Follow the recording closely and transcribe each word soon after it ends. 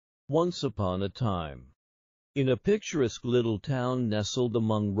Once upon a time, in a picturesque little town nestled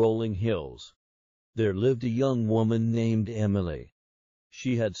among rolling hills, there lived a young woman named Emily.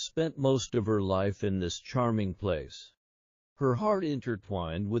 She had spent most of her life in this charming place, her heart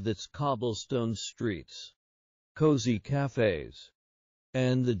intertwined with its cobblestone streets, cozy cafes,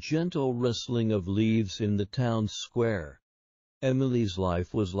 and the gentle rustling of leaves in the town's square. Emily's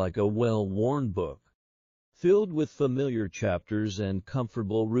life was like a well-worn book, filled with familiar chapters and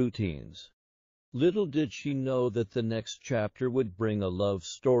comfortable routines. Little did she know that the next chapter would bring a love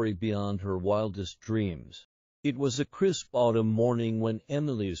story beyond her wildest dreams. It was a crisp autumn morning when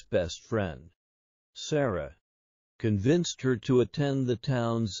Emily's best friend, Sarah, convinced her to attend the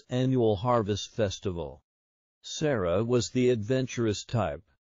town's annual harvest festival. Sarah was the adventurous type,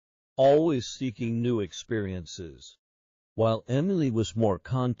 always seeking new experiences, while Emily was more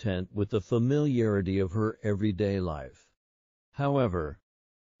content with the familiarity of her everyday life. However,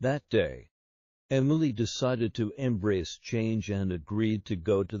 that day, Emily decided to embrace change and agreed to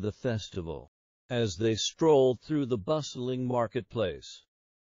go to the festival. As they strolled through the bustling marketplace,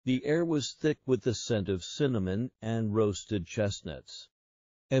 the air was thick with the scent of cinnamon and roasted chestnuts.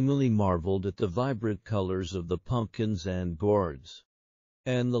 Emily marveled at the vibrant colors of the pumpkins and gourds,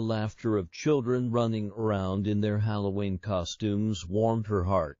 and the laughter of children running around in their Halloween costumes warmed her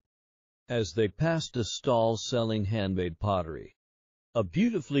heart. As they passed a stall selling handmade pottery, a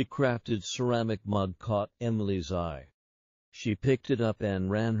beautifully crafted ceramic mug caught Emily's eye. She picked it up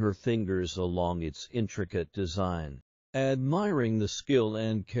and ran her fingers along its intricate design, admiring the skill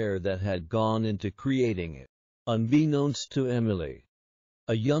and care that had gone into creating it. Unbeknownst to Emily,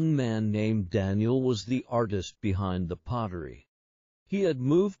 a young man named Daniel was the artist behind the pottery. He had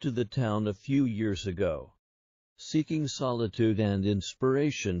moved to the town a few years ago, seeking solitude and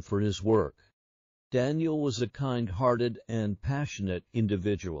inspiration for his work. Daniel was a kind-hearted and passionate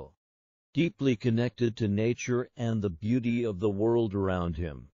individual, deeply connected to nature and the beauty of the world around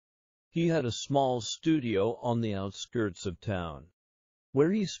him. He had a small studio on the outskirts of town,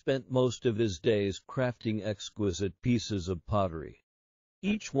 where he spent most of his days crafting exquisite pieces of pottery,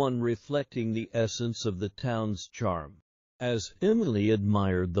 each one reflecting the essence of the town's charm. As Emily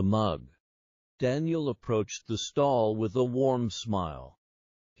admired the mug, Daniel approached the stall with a warm smile.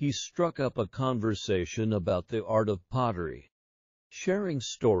 He struck up a conversation about the art of pottery, sharing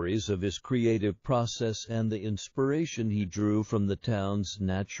stories of his creative process and the inspiration he drew from the town's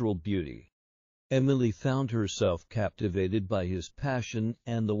natural beauty. Emily found herself captivated by his passion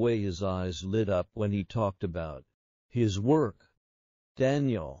and the way his eyes lit up when he talked about his work.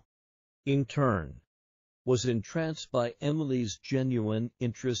 Daniel, in turn, was entranced by Emily's genuine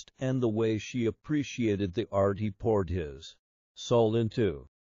interest and the way she appreciated the art he poured his soul into.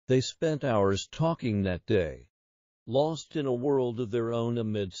 They spent hours talking that day, lost in a world of their own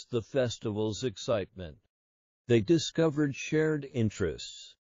amidst the festival's excitement. They discovered shared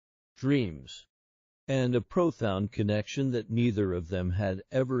interests, dreams, and a profound connection that neither of them had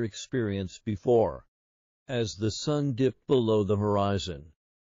ever experienced before. As the sun dipped below the horizon,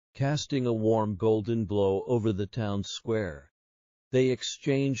 casting a warm golden glow over the town square, they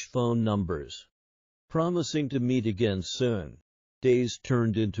exchanged phone numbers, promising to meet again soon. Days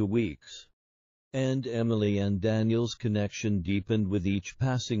turned into weeks, and Emily and Daniel's connection deepened with each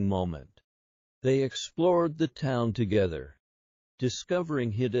passing moment. They explored the town together,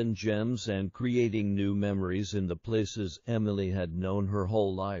 discovering hidden gems and creating new memories in the places Emily had known her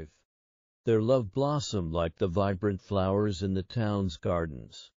whole life. Their love blossomed like the vibrant flowers in the town's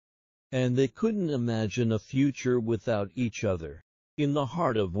gardens, and they couldn't imagine a future without each other. In the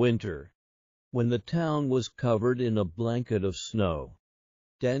heart of winter, when the town was covered in a blanket of snow,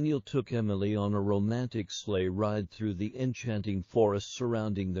 Daniel took Emily on a romantic sleigh ride through the enchanting forest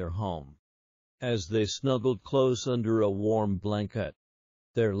surrounding their home. As they snuggled close under a warm blanket,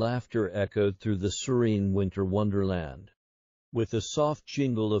 their laughter echoed through the serene winter wonderland. With the soft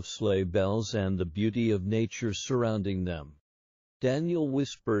jingle of sleigh bells and the beauty of nature surrounding them, Daniel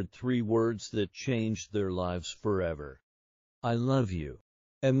whispered 3 words that changed their lives forever. "I love you."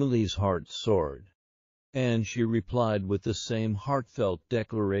 Emily's heart soared, and she replied with the same heartfelt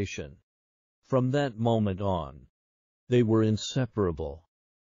declaration. From that moment on, they were inseparable,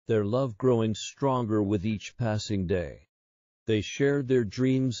 their love growing stronger with each passing day. They shared their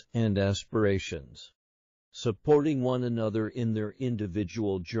dreams and aspirations, supporting one another in their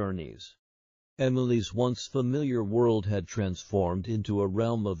individual journeys. Emily's once familiar world had transformed into a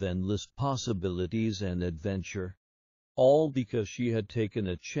realm of endless possibilities and adventure, all because she had taken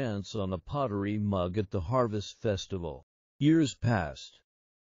a chance on a pottery mug at the harvest festival. Years passed,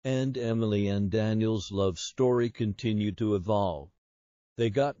 and Emily and Daniel's love story continued to evolve. They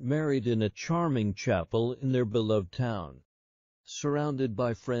got married in a charming chapel in their beloved town, surrounded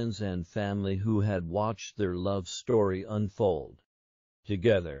by friends and family who had watched their love story unfold.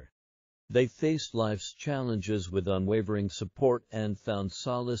 Together, they faced life's challenges with unwavering support and found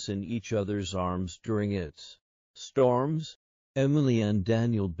solace in each other's arms during its storms. Emily and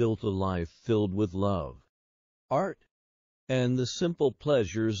Daniel built a life filled with love, art, and the simple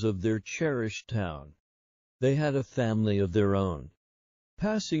pleasures of their cherished town. They had a family of their own,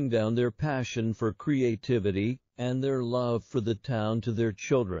 passing down their passion for creativity and their love for the town to their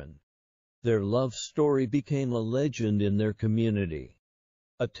children. Their love story became a legend in their community,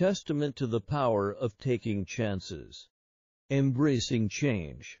 a testament to the power of taking chances, embracing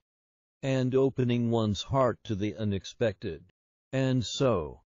change, and opening one's heart to the unexpected. And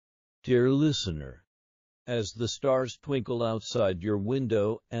so, dear listener, as the stars twinkle outside your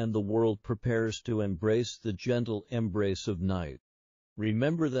window and the world prepares to embrace the gentle embrace of night,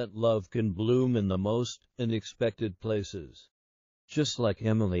 remember that love can bloom in the most unexpected places. Just like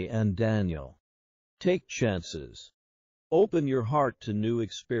Emily and Daniel. Take chances. Open your heart to new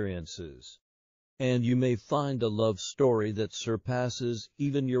experiences, and you may find a love story that surpasses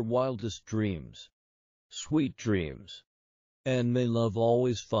even your wildest dreams. Sweet dreams. And may love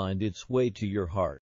always find its way to your heart.